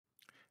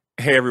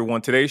Hey everyone,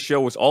 today's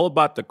show is all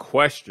about the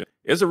question,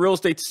 is a real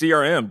estate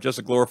CRM just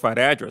a glorified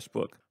address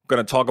book? I'm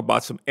going to talk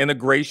about some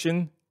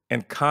integration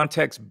and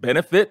context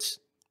benefits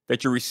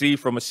that you receive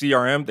from a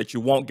CRM that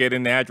you won't get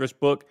in the address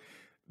book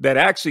that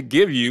actually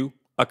give you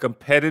a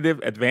competitive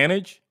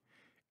advantage.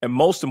 And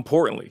most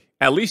importantly,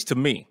 at least to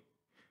me,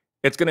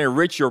 it's going to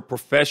enrich your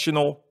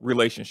professional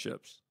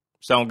relationships.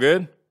 Sound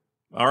good?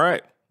 All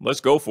right,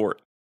 let's go for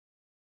it.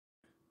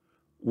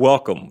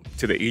 Welcome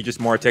to the Aegis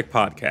Martech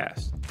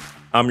podcast.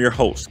 I'm your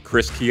host,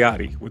 Chris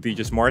Chiatti with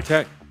Aegis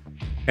Martech,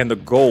 and the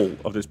goal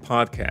of this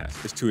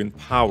podcast is to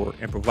empower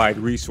and provide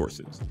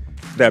resources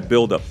that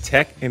build up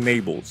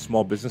tech-enabled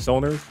small business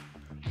owners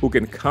who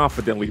can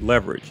confidently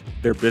leverage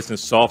their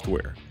business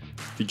software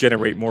to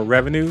generate more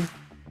revenue,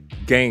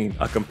 gain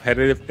a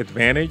competitive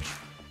advantage,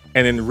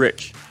 and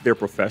enrich their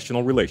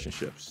professional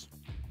relationships.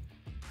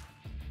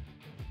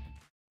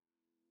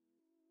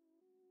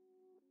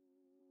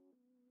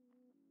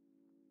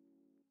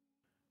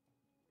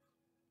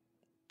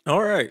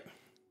 All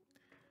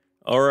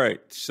right.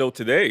 So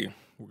today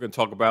we're going to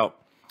talk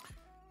about,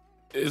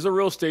 is a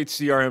real estate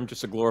CRM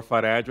just a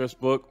glorified address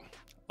book?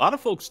 A lot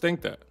of folks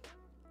think that.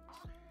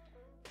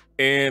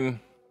 And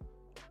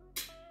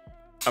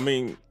I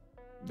mean,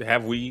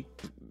 have we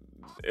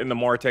in the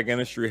Martech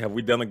industry, have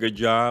we done a good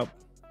job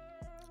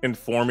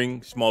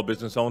informing small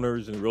business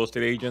owners and real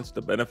estate agents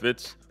the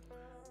benefits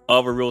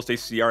of a real estate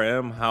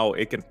CRM, how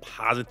it can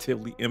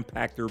positively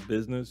impact their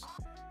business,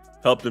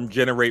 help them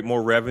generate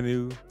more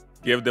revenue,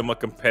 give them a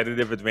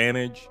competitive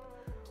advantage,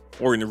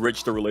 or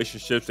enrich the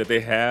relationships that they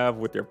have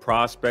with their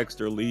prospects,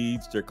 their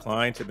leads, their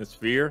clients in the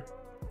sphere?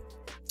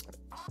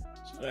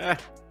 I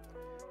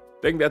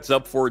think that's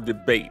up for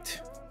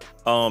debate.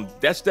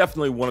 That's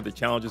definitely one of the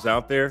challenges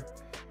out there.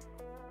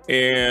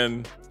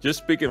 And just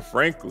speaking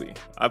frankly,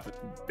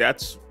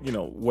 that's,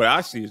 what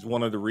I see is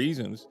one of the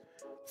reasons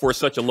for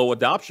such a low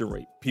adoption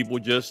rate. People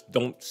just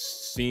don't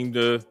seem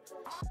to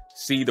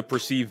see the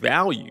perceived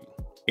value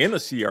in a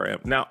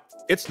CRM. Now,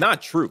 it's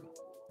not true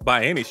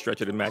by any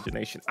stretch of the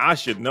imagination. I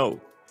should know,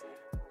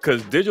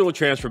 because digital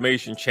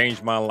transformation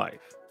changed my life.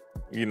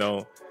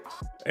 Yeah,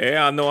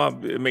 I know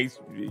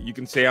you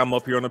can say I'm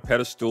up here on a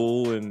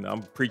pedestal and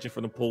I'm preaching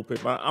from the pulpit,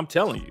 but I'm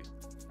telling you,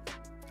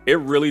 it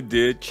really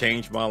did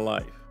change my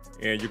life.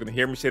 And you're going to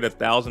hear me say it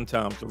 1,000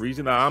 times. The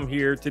reason I'm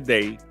here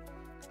today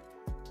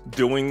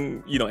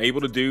doing,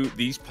 able to do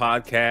these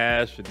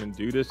podcasts and then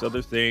do this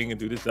other thing and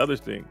do this other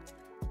thing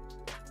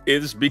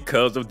is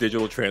because of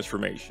digital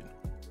transformation.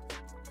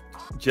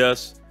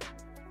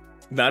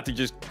 Not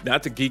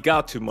to geek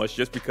out too much,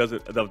 just because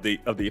of the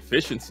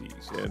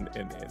efficiencies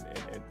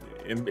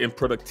and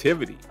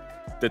productivity,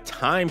 the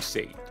time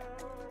saved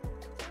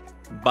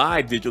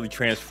by digitally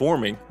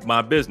transforming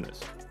my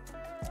business.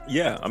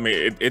 Yeah, I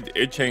mean,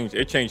 it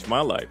changed my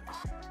life.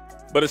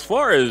 But as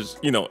far as,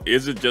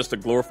 is it just a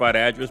glorified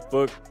address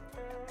book?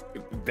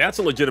 That's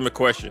a legitimate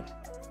question,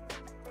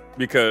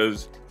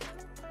 because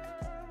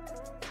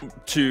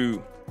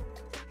to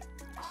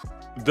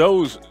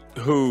those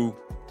who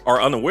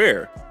are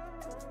unaware,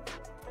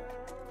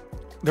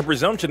 the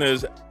presumption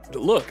is,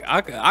 look,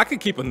 I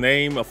could keep a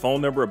name, a phone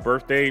number, a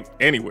birthday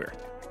anywhere.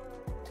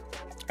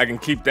 I can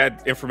keep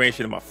that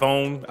information in my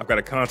phone. I've got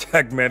a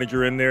contact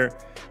manager in there.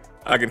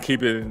 I can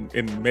keep it in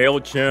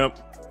MailChimp.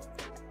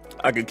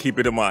 I can keep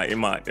it in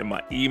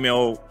my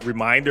email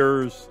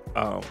reminders.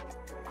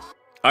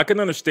 I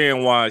can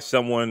understand why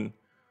someone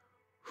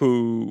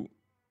who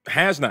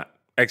has not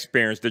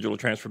experienced digital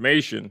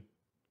transformation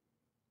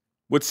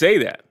would say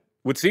that,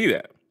 would see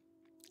that.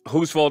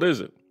 Whose fault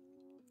is it?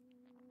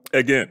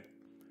 Again,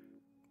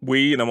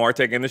 we in the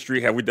Martech industry,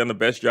 have we done the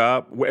best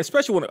job?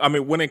 Especially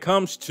when it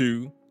comes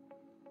to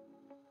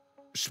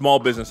small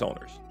business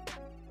owners.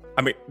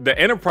 I mean, the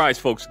enterprise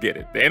folks get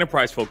it. The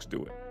enterprise folks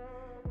do it.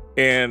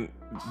 And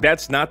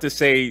that's not to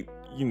say,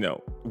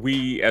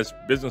 we as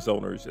business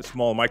owners, as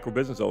small micro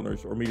business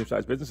owners or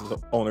medium-sized business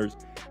owners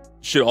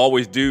should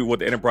always do what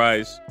the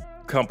enterprise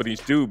companies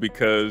do,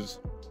 because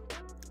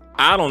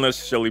I don't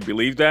necessarily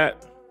believe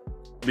that,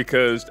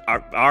 because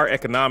our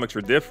economics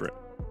are different.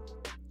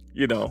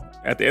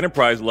 At the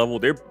enterprise level,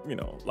 they're,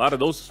 a lot of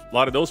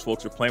those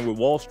folks are playing with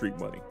Wall Street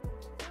money,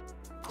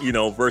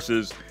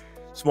 versus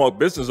small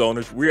business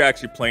owners. We're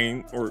actually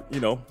playing,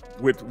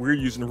 we're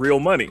using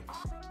real money.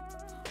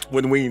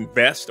 When we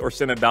invest or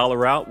send a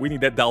dollar out, we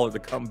need that dollar to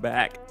come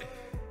back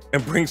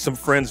and bring some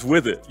friends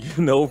with it,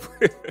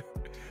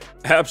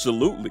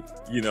 Absolutely.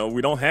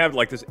 We don't have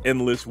like this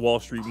endless Wall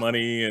Street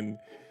money and,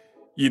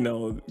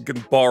 you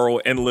can borrow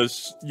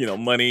endless,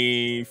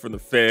 money from the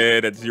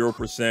Fed at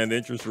 0%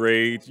 interest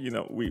rates.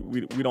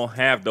 We don't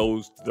have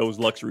those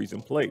luxuries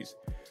in place.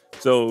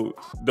 So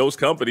those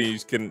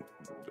companies can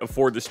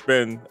afford to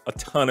spend a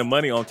ton of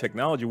money on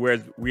technology,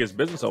 whereas we as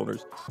business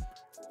owners,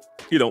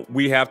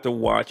 we have to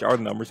watch our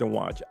numbers and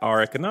watch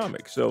our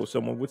economics. So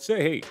someone would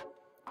say, hey,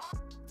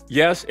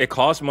 yes, it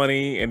costs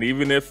money. And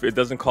even if it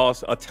doesn't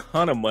cost a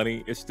ton of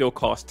money, it still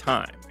costs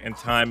time, and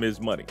time is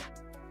money.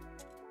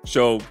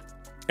 So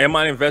am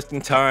I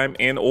investing time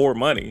and or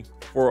money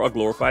for a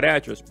glorified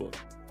address book?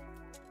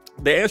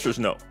 The answer is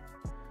no.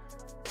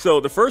 So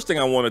the first thing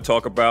I want to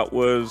talk about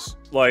was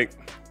like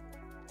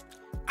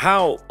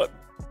how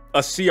a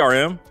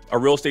CRM, a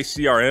real estate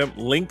CRM,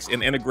 links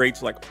and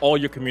integrates like all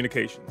your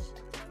communications.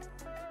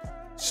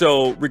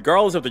 So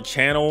regardless of the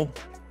channel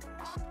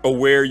or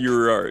where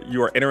you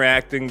are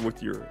interacting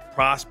with your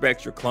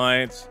prospects, your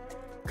clients,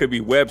 could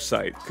be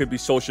website, could be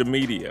social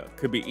media,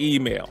 could be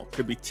email,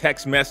 could be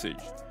text message,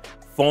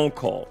 phone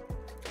call,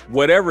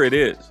 whatever it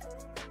is,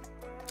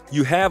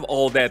 you have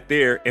all that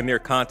there in their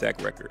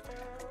contact record.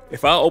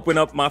 If I open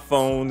up my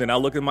phone and I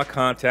look at my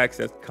contacts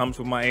that comes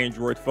with my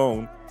Android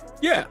phone,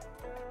 yeah,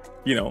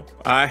 you know,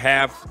 I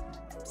have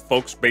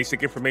folks'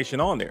 basic information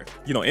on there,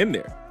 you know, in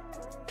there.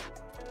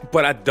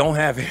 But I don't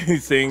have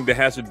anything that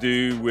has to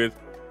do with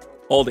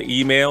all the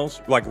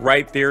emails, like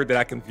right there that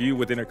I can view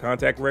within their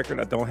contact record.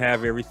 I don't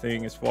have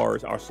everything as far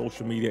as our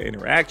social media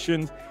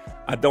interactions.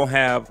 I don't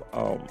have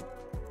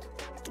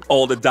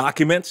all the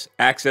documents,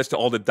 access to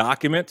all the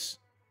documents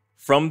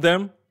from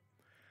them.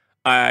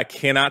 I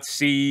cannot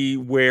see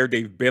where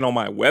they've been on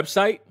my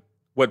website,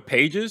 what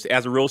pages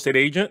as a real estate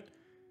agent.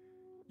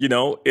 You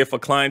know, if a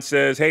client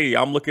says, hey,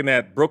 I'm looking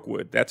at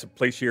Brookwood, that's a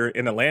place here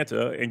in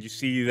Atlanta, and you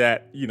see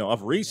that, you know,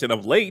 of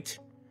late,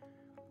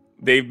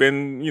 they've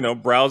been, you know,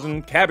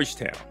 browsing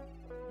Cabbagetown.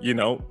 You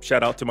know,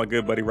 shout out to my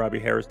good buddy Robbie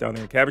Harris down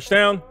there in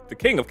Cabbagetown, the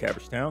king of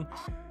Cabbagetown.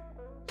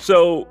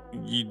 So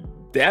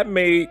that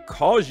may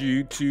cause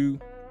you to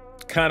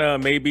kind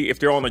of maybe, if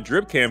they're on a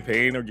drip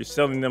campaign or you're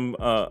selling them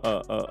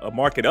a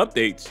market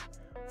updates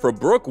for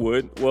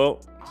Brookwood,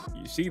 well,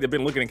 you see they've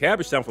been looking at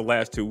Cabbagetown for the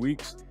last 2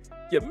 weeks.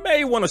 You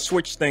may want to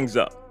switch things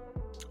up,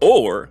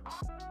 or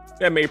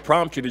that may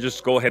prompt you to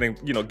just go ahead and,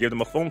 you know, give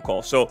them a phone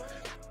call. So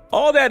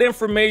all that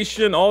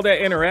information, all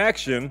that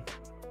interaction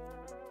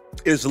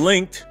is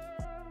linked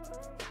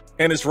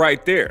and it's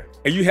right there.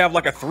 And you have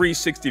like a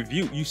 360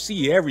 view. You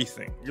see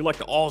everything. You're like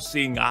the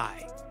all-seeing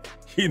eye.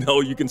 You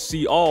know, you can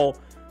see all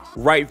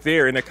right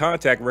there in the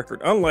contact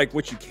record, unlike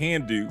what you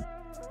can do,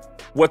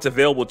 what's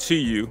available to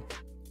you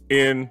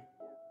in,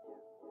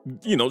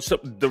 you know,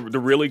 the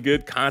really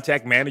good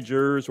contact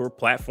managers or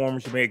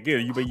platforms you may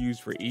use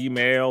for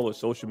email or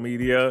social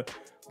media.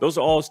 Those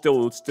are all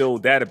still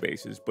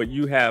databases, but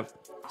you have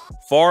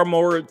far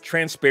more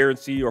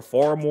transparency or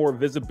far more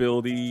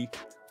visibility,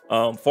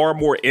 far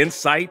more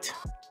insight,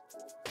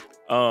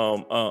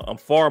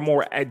 far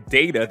more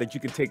data that you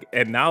can take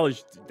and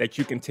knowledge that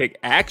you can take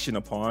action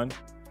upon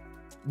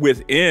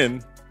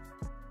within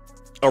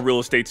a real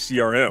estate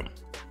CRM.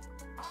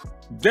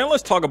 Then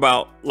let's talk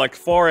about like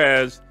far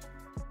as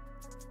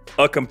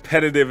a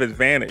competitive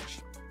advantage.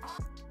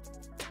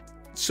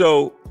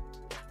 So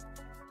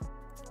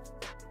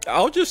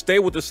I'll just stay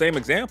with the same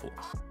example.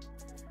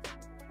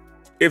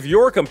 If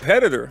you're a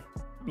competitor,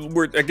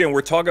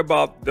 we're talking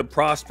about the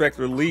prospect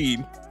or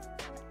lead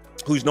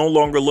who's no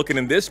longer looking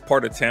in this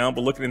part of town,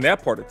 but looking in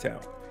that part of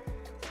town.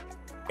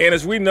 And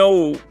as we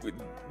know,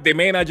 they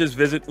may not just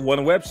visit one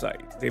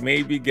website. They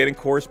may be getting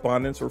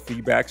correspondence or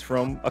feedbacks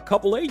from a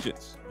couple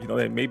agents. You know,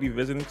 they may be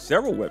visiting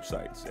several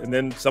websites. And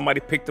then somebody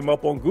picked them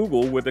up on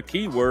Google with a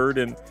keyword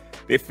and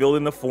they filled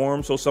in the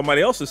form, so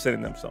somebody else is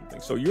sending them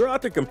something. So you're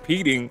out there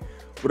competing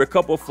with a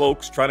couple of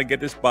folks trying to get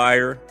this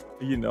buyer,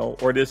 you know,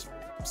 or this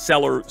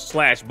seller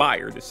 /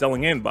 buyer, the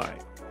selling and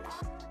buying.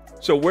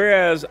 So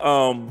whereas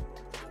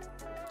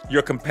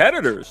your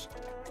competitors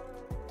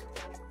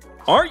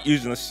aren't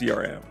using a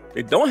CRM,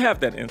 they don't have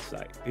that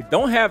insight. They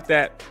don't have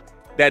that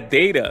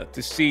data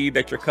to see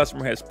that your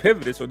customer has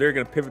pivoted, so they're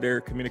going to pivot their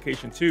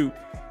communication too.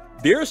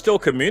 They're still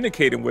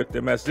communicating with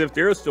them as if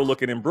they're still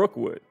looking in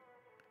Brookwood.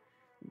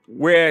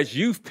 Whereas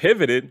you've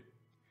pivoted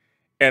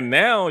and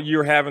now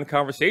you're having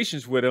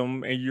conversations with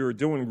them and you're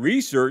doing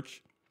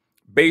research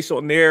based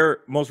on their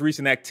most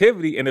recent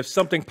activity. And if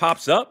something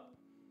pops up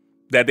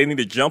that they need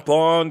to jump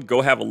on,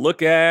 go have a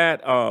look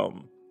at,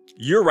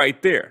 you're right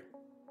there.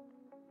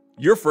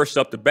 You're first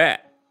up to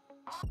bat.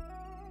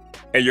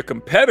 And your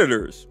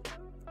competitors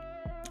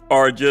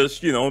are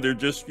just, you know,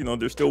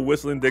 they're still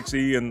whistling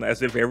Dixie and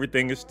as if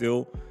everything is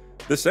still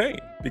the same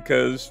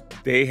because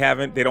they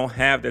don't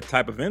have that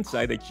type of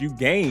insight that you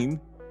gain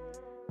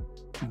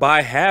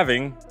by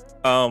having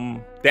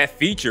that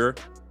feature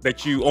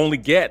that you only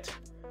get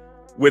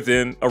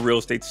within a real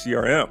estate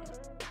CRM.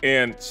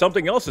 And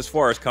something else as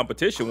far as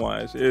competition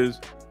wise is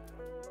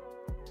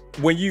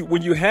when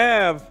you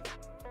have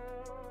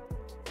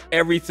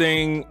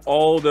everything,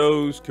 all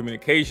those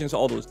communications,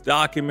 all those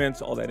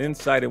documents, all that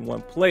insight in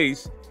one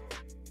place,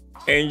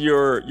 and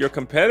your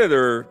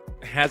competitor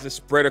has it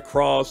spread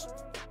across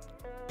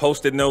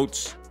Post-it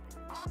notes,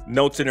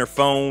 notes in their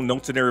phone,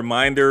 notes in their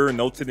reminder,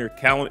 notes in their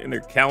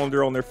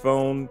calendar on their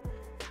phone,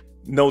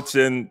 notes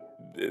in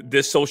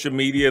this social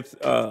media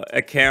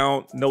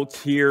account,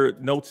 notes here,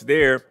 notes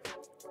there,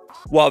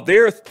 while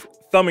they're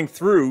thumbing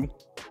through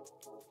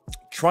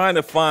trying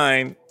to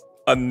find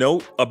a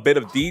note, a bit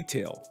of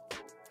detail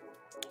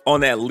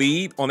on that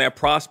lead, on that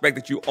prospect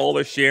that you all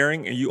are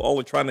sharing and you all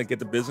are trying to get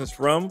the business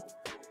from.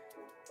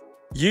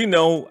 You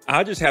know,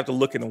 I just have to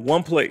look in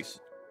one place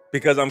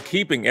because I'm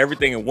keeping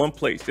everything in one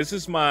place. This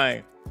is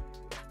my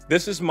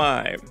this is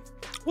my,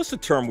 what's the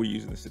term we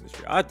use in this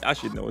industry? I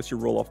should know. It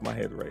should roll off my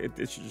head, right?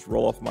 It should just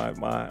roll off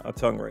my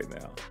tongue right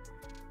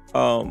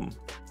now.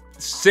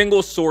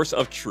 Single source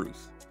of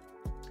truth.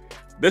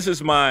 This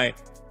is my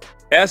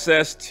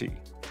SST.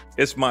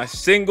 It's my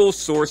single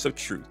source of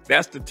truth.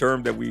 That's the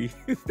term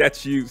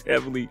that's used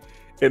heavily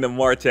in the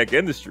Martech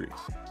industry.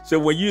 So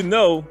when you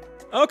know,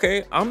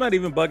 okay, I'm not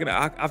even bugging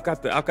it. I've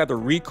got to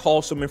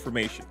recall some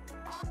information.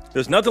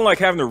 There's nothing like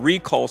having to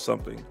recall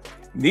something,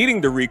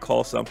 needing to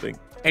recall something,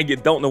 and you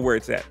don't know where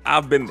it's at.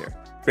 I've been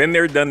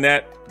there, done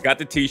that, got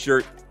the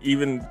t-shirt,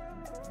 even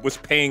was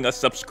paying a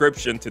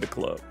subscription to the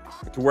club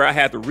to where I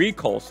had to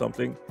recall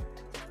something,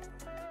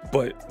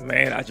 but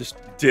man, I just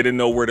didn't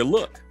know where to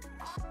look.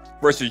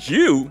 Versus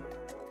you,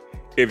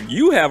 if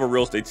you have a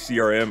real estate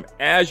CRM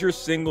as your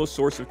single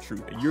source of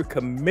truth, and you're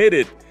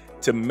committed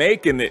to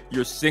making it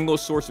your single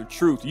source of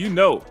truth, you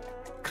know,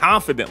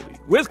 confidently,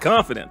 with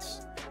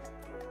confidence,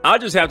 I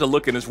just have to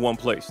look in this one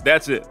place.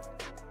 That's it.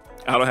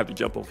 I don't have to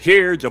jump over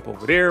here, jump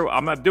over there.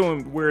 I'm not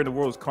doing where in the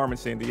world is Carmen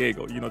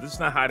Sandiego. You know, this is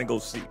not hide and go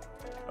seek.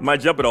 I'm not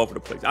jumping all over the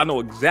place. I know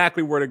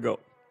exactly where to go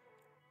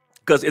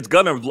because it's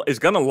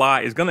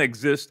gonna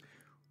exist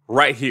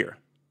right here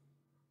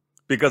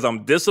because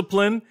I'm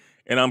disciplined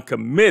and I'm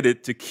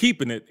committed to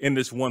keeping it in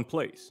this one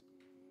place.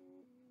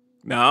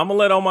 Now, I'm gonna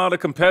let all my other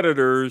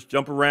competitors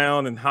jump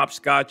around and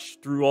hopscotch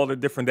through all the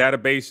different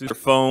databases, their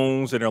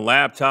phones and their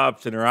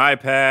laptops and their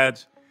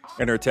iPads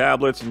and their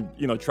tablets and,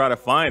 you know, try to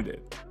find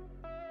it,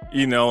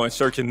 you know, and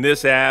searching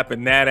this app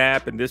and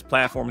this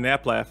platform and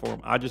that platform.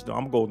 I just know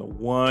I'm going to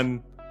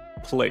one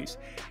place.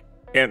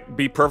 And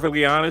be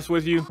perfectly honest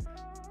with you,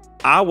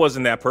 I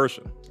wasn't that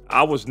person.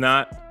 I was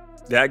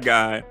not that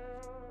guy.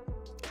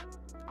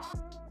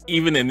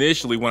 Even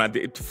initially when I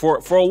did, for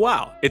a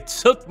while, it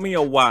took me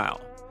a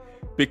while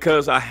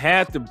because I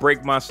had to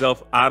break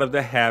myself out of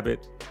the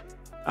habit.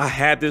 I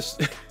had this,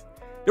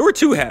 there were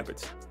two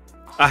habits.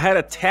 I had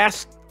a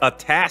task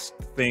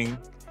thing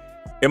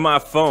in my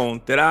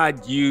phone that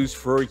I'd used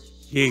for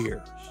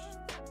years.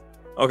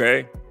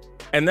 Okay.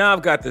 And now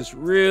I've got this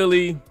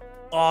really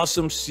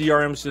awesome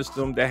CRM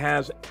system that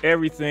has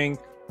everything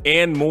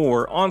and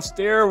more on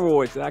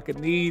steroids that I could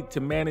need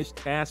to manage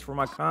tasks for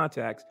my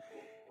contacts.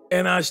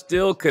 And I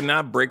still could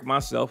not break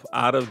myself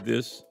out of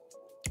this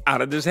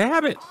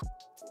habit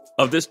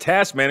of this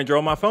task manager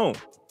on my phone.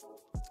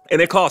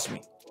 And it cost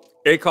me.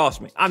 It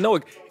cost me. I know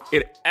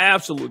it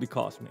absolutely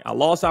cost me. I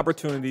lost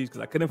opportunities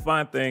because I couldn't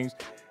find things.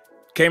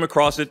 Came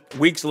across it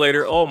weeks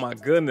later. Oh my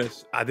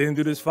goodness, I didn't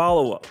do this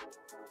follow-up.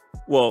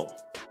 Well,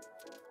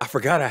 I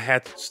forgot I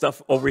had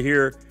stuff over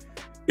here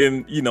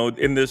in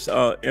this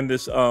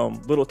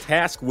little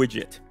task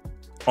widget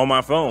on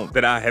my phone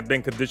that I had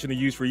been conditioned to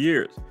use for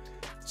years.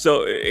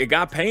 So it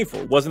got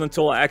painful. It wasn't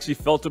until I actually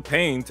felt the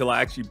pain till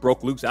I actually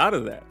broke loose out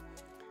of that.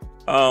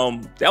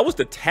 That was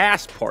the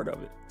task part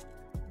of it.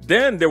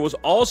 Then there was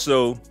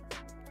also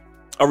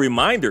a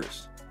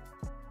reminders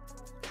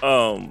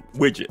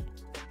widget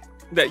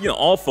that, you know,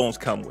 all phones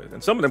come with,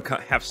 and some of them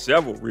have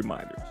several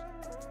reminders.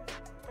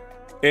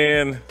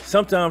 And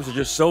sometimes they're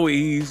just so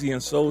easy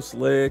and so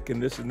slick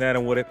and this and that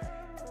and whatever.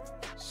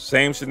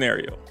 Same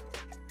scenario.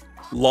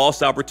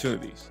 Lost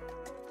opportunities.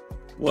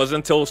 Wasn't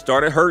until it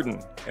started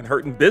hurting, and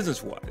hurting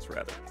business-wise,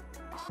 rather.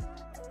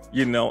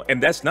 You know,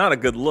 and that's not a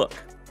good look.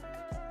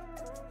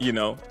 You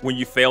know, when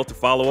you fail to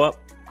follow up.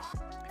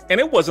 And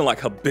it wasn't like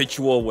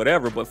habitual or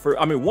whatever, but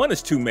one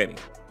is too many,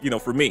 you know,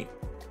 for me.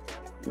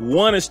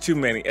 One is too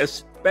many,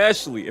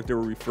 especially if they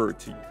were referred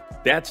to you.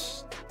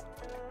 That's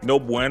no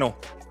bueno.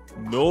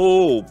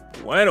 No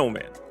bueno,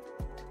 man.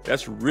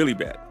 That's really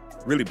bad.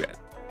 Really bad.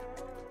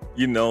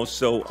 You know,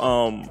 so,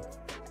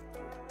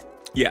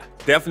 yeah,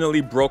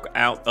 definitely broke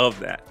out of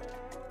that.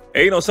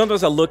 And, you know,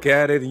 sometimes I look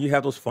at it and you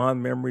have those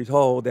fond memories.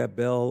 Oh, that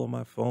bell on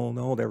my phone.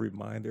 Oh, that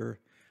reminder.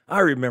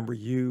 I remember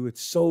you.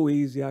 It's so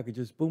easy. I could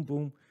just boom,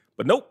 boom.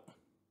 But nope.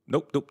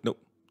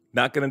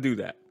 Not going to do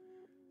that.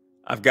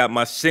 I've got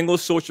my single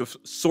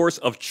source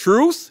of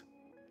truth,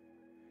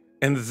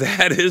 and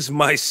that is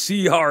my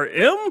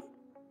CRM.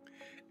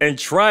 And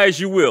try as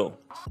you will,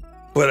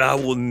 but I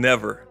will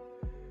never,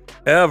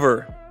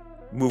 ever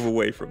move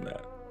away from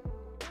that.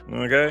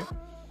 Okay?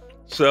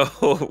 So,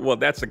 well,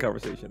 that's the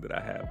conversation that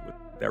I have with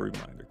that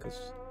reminder,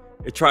 because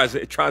it tries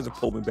to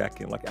pull me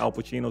back in, like Al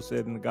Pacino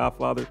said in The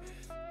Godfather.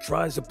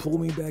 Tries to pull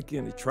me back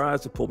in. It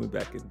tries to pull me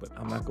back in, but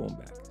I'm not going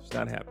back. It's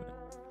not happening.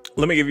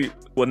 Let me give you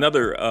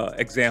another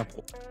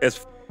example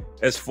as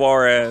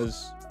far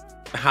as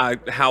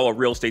how a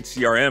real estate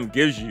CRM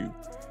gives you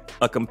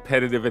a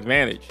competitive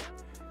advantage.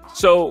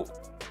 So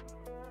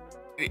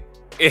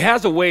it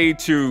has a way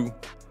to,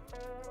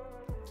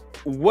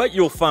 what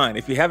you'll find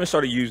if you haven't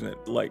started using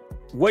it, like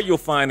what you'll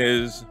find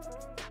is,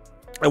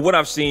 and what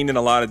I've seen in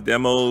a lot of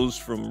demos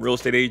from real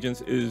estate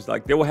agents is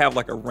like they will have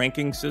like a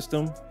ranking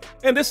system.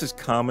 And this is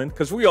common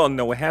because we all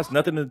know it has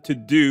nothing to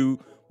do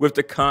with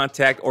the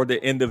contact or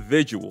the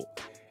individual.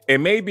 It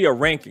may be a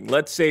ranking,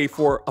 let's say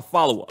for a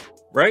follow-up,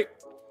 right?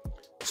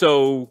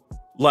 So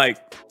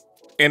like,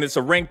 and it's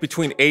a rank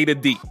between A to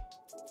D.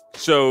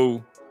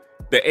 So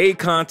The A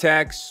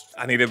contacts,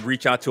 I need to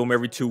reach out to them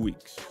every 2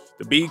 weeks.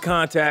 The B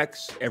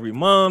contacts every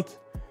month.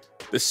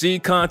 The C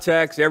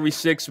contacts every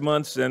 6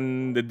 months,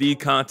 and the D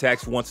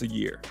contacts once a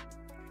year.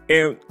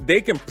 And they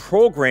can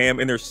program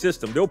in their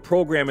system. They'll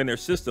program in their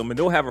system, and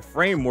they'll have a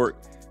framework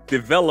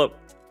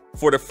developed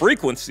for the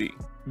frequency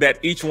that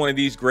each one of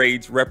these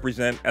grades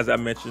represent, as I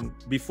mentioned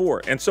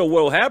before. And so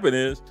what will happen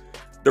is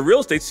the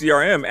real estate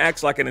CRM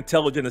acts like an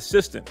intelligent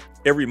assistant.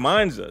 It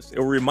reminds us. It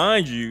will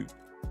remind you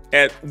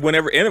at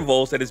whenever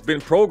intervals that it's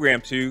been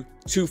programmed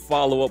to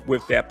follow up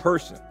with that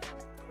person.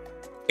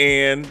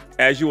 And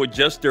as you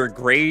adjust their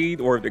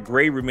grade, or if the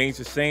grade remains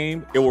the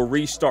same, it will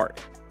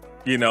restart,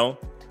 you know?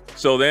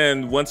 So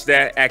then once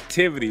that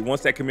activity,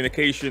 once that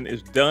communication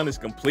is done, is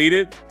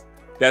completed,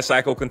 that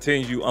cycle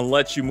continues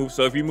unless you move.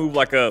 So if you move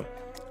like a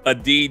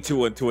D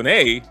to an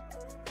A,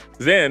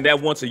 then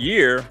that once a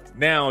year,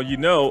 now you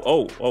know,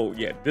 oh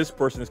yeah, this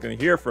person is going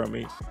to hear from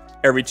me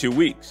every 2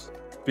 weeks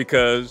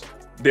because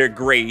their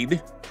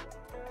grade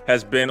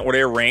has been, or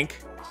their rank,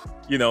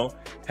 you know,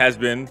 has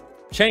been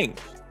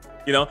changed,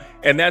 you know,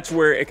 and that's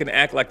where it can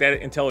act like that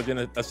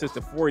intelligent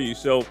assistant for you.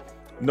 So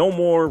no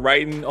more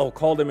writing, oh,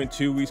 call them in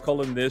 2 weeks, call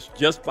them this,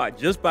 just by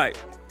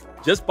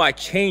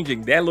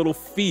changing that little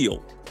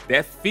field,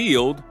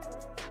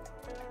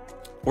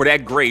 or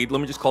that grade,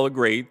 let me just call it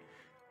grade,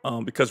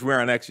 because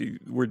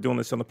we're doing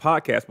this on the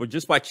podcast, but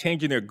just by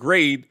changing their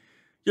grade,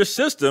 your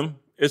system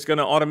is going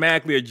to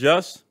automatically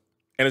adjust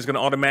and it's going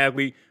to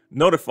automatically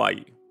notify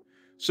you.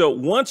 So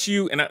once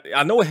you, and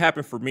I know it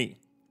happened for me.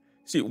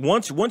 See,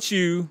 once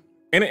you,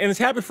 and it's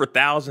happened for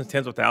thousands,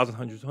 tens of thousands,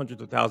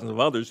 hundreds of thousands of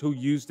others who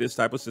use this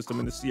type of system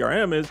in the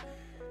CRM, is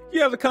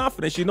you have the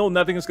confidence, you know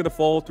nothing is going to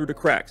fall through the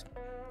cracks.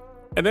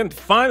 And then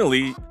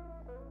finally,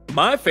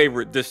 my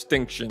favorite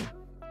distinction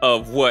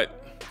of what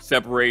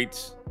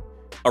separates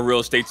a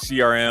real estate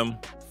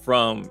CRM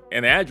from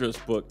an address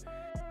book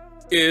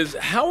is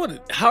how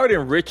it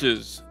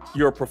enriches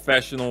your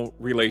professional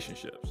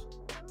relationships.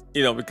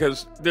 You know,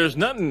 because there's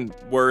nothing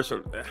worse,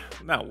 or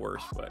not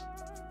worse, but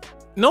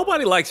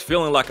nobody likes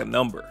feeling like a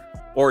number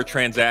or a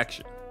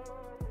transaction.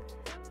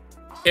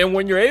 And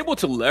when you're able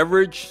to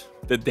leverage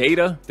the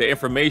data, the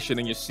information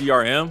in your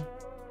CRM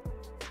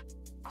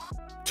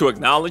to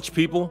acknowledge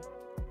people,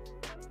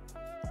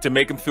 to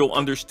make them feel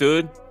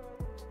understood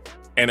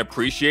and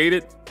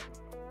appreciated,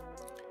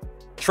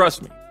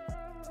 trust me,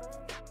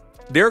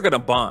 they're going to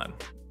bond.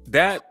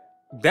 That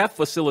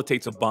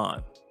facilitates a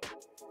bond.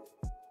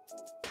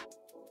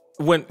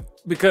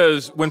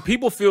 Because when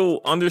people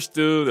feel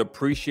understood,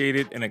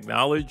 appreciated, and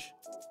acknowledged,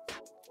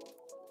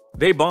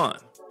 they bond.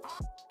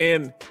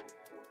 And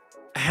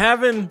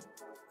having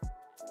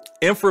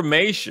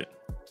information,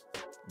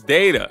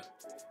 data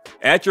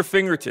at your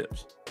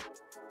fingertips,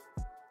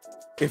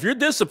 if you're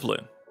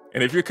disciplined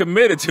and if you're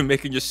committed to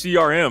making your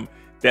CRM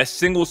that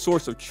single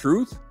source of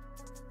truth,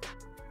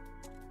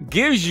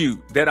 gives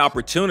you that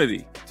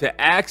opportunity to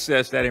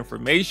access that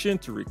information,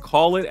 to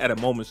recall it at a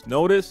moment's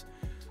notice.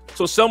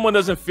 So someone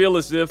doesn't feel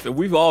as if, and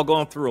we've all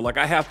gone through, like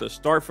I have to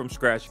start from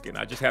scratch again.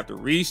 I just have to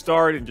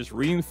restart and just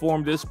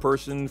reinform this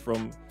person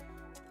from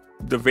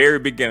the very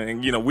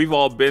beginning. You know, we've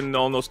all been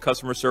on those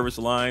customer service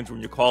lines when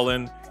you're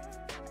calling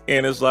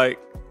and it's like,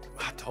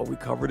 I thought we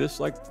covered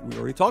this, like we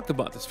already talked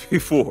about this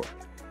before,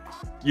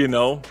 you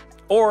know?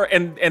 Or,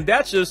 and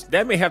that's just,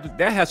 that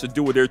has to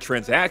do with their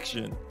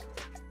transaction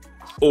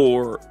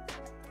or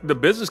the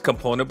business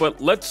component,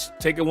 but let's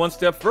take it one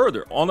step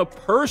further on a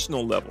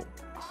personal level.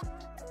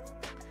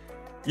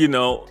 You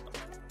know,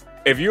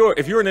 if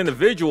you're an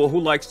individual who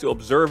likes to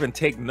observe and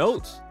take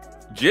notes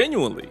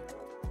genuinely,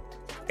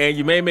 and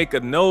you may make a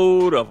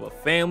note of a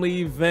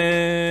family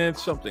event,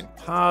 something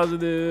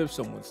positive,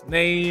 someone's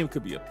name,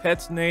 could be a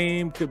pet's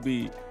name, could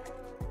be,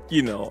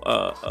 you know,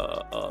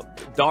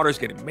 daughter's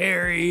getting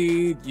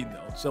married, you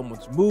know,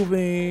 someone's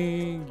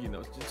moving, you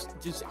know,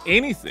 just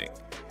anything.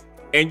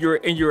 And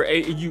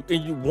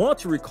you want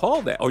to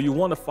recall that, or you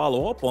want to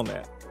follow up on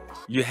that.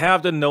 You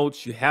have the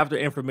notes, you have the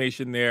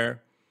information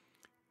there.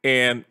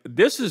 And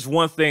this is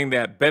one thing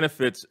that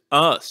benefits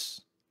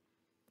us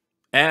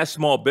as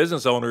small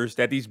business owners,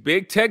 that these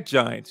big tech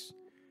giants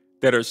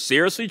that are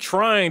seriously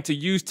trying to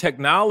use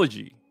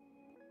technology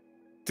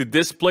to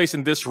displace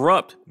and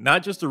disrupt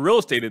not just the real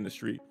estate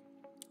industry,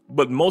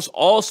 but most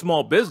all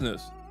small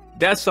business,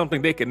 that's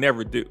something they can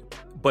never do.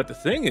 But the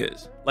thing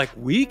is, like,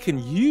 we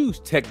can use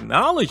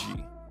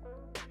technology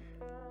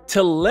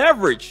to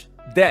leverage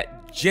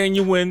that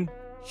genuine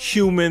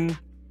human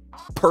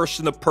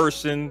person to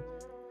person.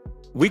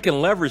 We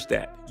can leverage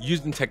that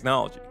using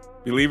technology,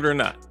 believe it or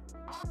not.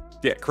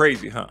 Yeah,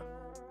 crazy, huh?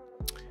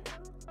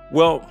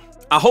 Well,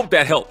 I hope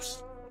that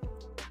helps.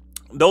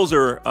 Those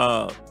are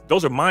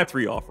my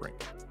three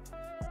offerings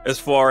as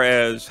far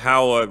as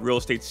how a real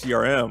estate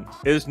CRM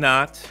is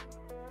not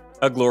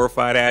a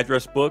glorified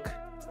address book,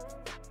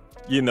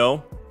 you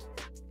know.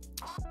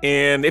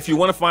 And if you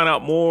want to find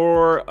out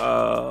more,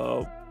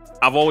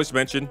 I've always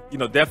mentioned, you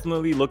know,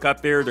 definitely look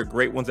out there. There are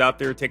great ones out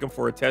there. Take them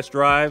for a test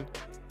drive.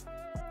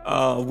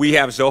 We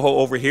have Zoho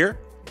over here.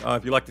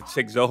 If you'd like to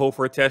take Zoho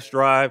for a test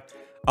drive,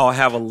 I'll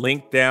have a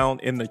link down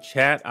in the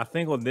chat. I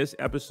think on this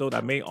episode,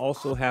 I may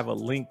also have a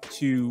link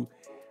to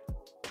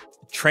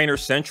Trainer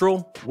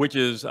Central, which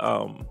is,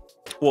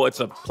 well, it's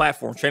a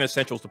platform. Trainer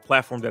Central is the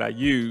platform that I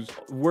use.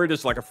 We're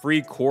just like a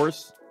free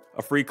course,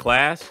 a free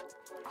class.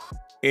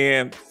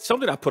 And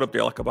something I put up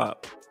there like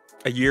about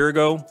a year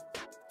ago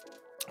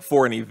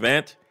for an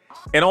event.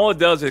 And all it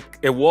does is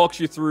it walks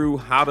you through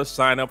how to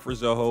sign up for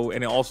Zoho.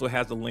 And it also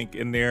has a link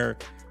in there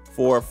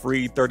for a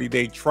free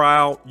 30-day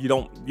trial. You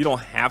don't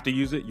have to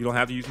use it. You don't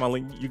have to use my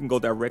link. You can go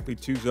directly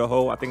to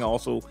Zoho. I think I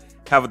also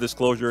have a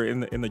disclosure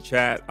in the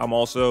chat. I'm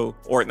also,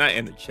 or not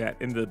in the chat,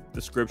 in the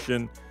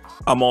description,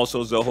 I'm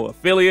also Zoho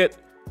affiliate.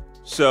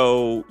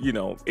 So, you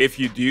know, if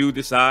you do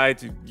decide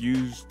to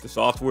use the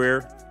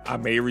software, I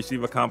may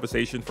receive a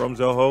compensation from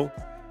Zoho.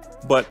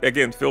 But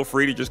again, feel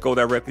free to just go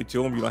directly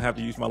to them. You don't have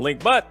to use my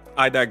link, but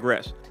I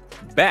digress.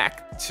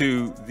 Back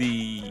to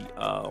the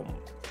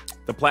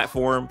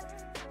platform,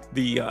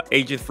 the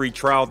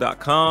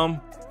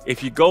agentfreetrial.com.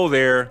 If you go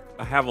there,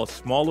 I have a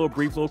small little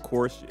brief little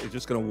course. It's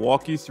just going to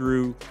walk you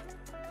through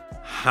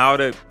how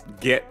to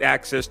get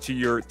access to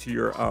your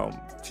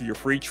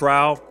free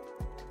trial,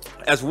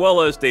 as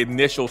well as the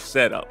initial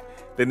setup,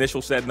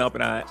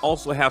 and I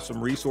also have some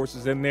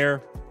resources in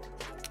there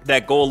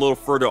that go a little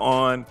further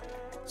on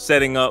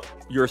setting up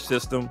your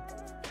system.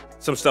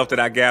 Some stuff that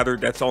I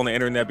gathered that's on the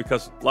internet,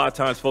 because a lot of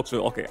times folks are,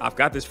 okay, I've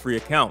got this free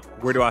account.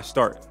 Where do I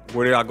start?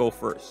 Where do I go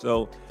first?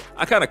 So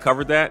I kind of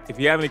covered that. If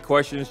you have any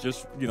questions,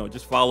 just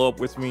follow up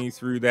with me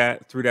through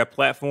that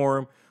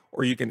platform,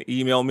 or you can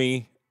email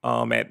me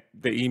at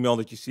the email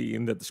that you see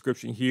in the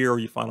description here, or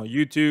you find on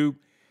YouTube.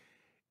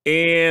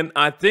 And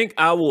I think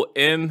I will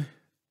end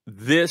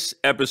this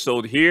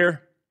episode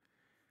here.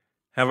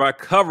 Have I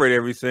covered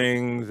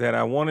everything that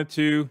I wanted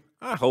to?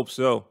 I hope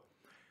so.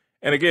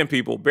 And again,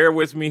 people, bear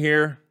with me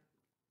here.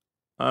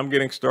 I'm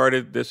getting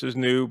started. This is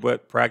new,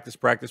 but practice,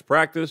 practice,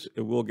 practice.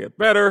 It will get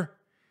better.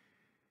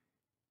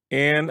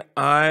 And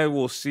I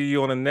will see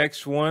you on the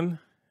next one.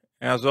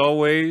 As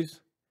always,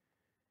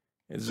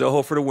 it's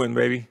Zoho for the win,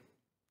 baby.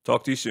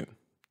 Talk to you soon.